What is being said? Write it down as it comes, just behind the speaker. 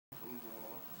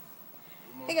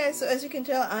Hey guys, so as you can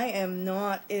tell, I am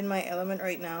not in my element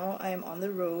right now. I am on the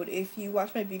road. If you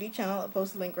watch my beauty channel, I'll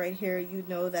post a link right here. You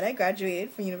know that I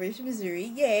graduated from University of Missouri.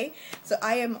 Yay! So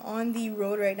I am on the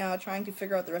road right now trying to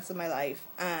figure out the rest of my life.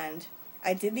 And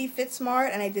I did the Fit Smart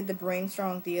and I did the Brain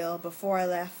Strong deal before I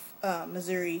left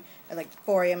Missouri at like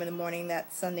 4 a.m. in the morning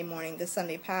that Sunday morning, this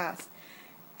Sunday past.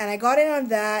 And I got in on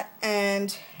that,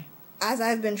 and as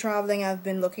I've been traveling, I've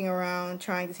been looking around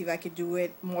trying to see if I could do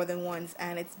it more than once,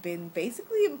 and it's been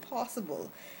basically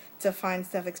impossible to find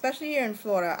stuff, especially here in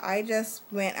Florida. I just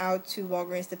went out to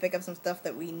Walgreens to pick up some stuff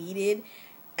that we needed,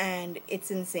 and it's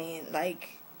insane.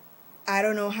 Like, I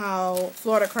don't know how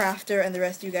Florida Crafter and the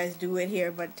rest of you guys do it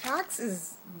here, but tax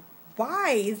is,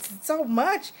 why? It's so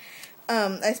much.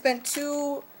 I spent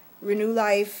 2 Renew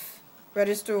Life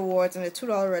Register Awards and a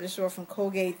 $2 register from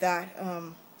Colgate that,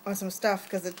 on some stuff,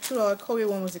 because the $2 Colgate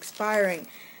one was expiring,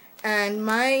 and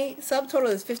my subtotal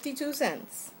is 52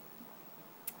 cents,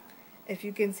 if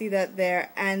you can see that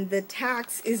there, and the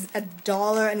tax is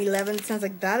 $1.11.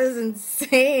 Like, that is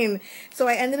insane. So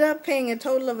I ended up paying a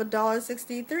total of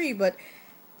 $1.63, but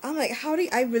I'm like, how do you,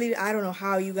 I don't know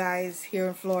how you guys here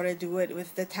in Florida do it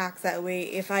with the tax that way.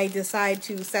 If I decide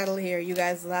to settle here, you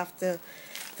guys will have to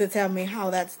tell me how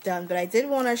that's done. But I did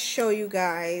want to show you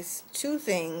guys 2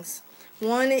 things.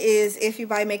 One is, if you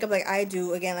buy makeup like I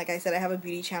do, again, like I said, I have a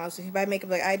beauty channel, so if you buy makeup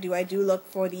like I do look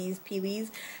for these peelies.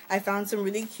 I found some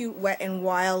really cute Wet n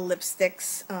Wild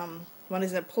lipsticks. One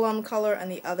is in a plum color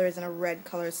and the other is in a red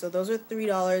color. So those are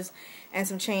 $3 and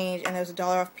some change, and there's $1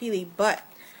 off peelie. But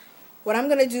what I'm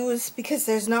going to do is, because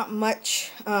there's not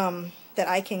much that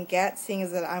I can get, seeing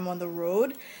as that I'm on the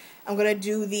road, I'm going to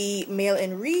do the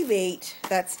mail-in rebate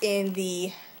that's in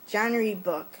the January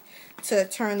book to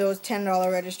turn those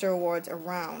 $10 register awards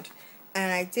around.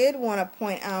 And I did want to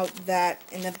point out that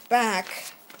in the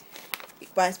back, you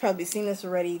guys probably seen this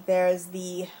already, there's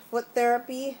the foot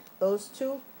therapy, those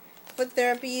 2 foot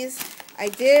therapies. I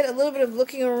did a little bit of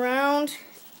looking around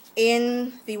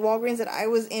in the Walgreens that I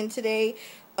was in today.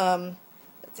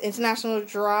 It's International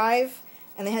Drive,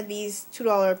 and they had these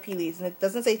 $2 peelies, and it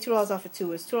doesn't say $2 off of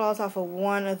 2, it's $2 off of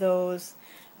one of those,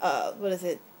 what is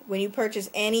it, when you purchase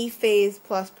any Phase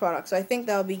Plus product. So I think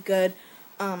that'll be good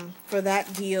for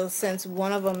that deal, since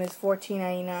one of them is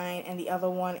 $14.99 and the other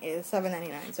one is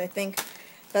 $7.99. So I think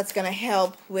that's going to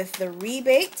help with the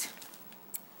rebate.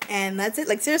 And that's it.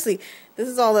 Like, seriously, this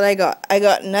is all that I got. I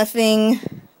got nothing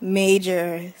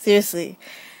major, seriously.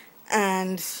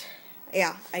 And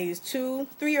yeah, I used 3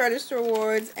 register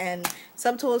awards, and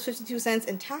subtotal is 52 cents,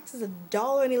 and tax is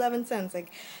 $1.11. Like,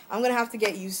 I'm gonna have to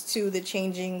get used to the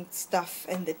changing stuff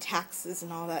and the taxes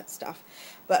and all that stuff.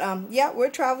 But yeah, we're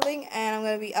traveling, and I'm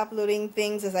gonna be uploading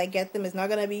things as I get them. It's not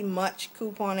gonna be much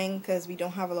couponing because we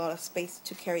don't have a lot of space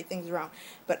to carry things around.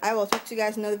 But I will talk to you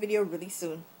guys in another video really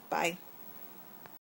soon. Bye.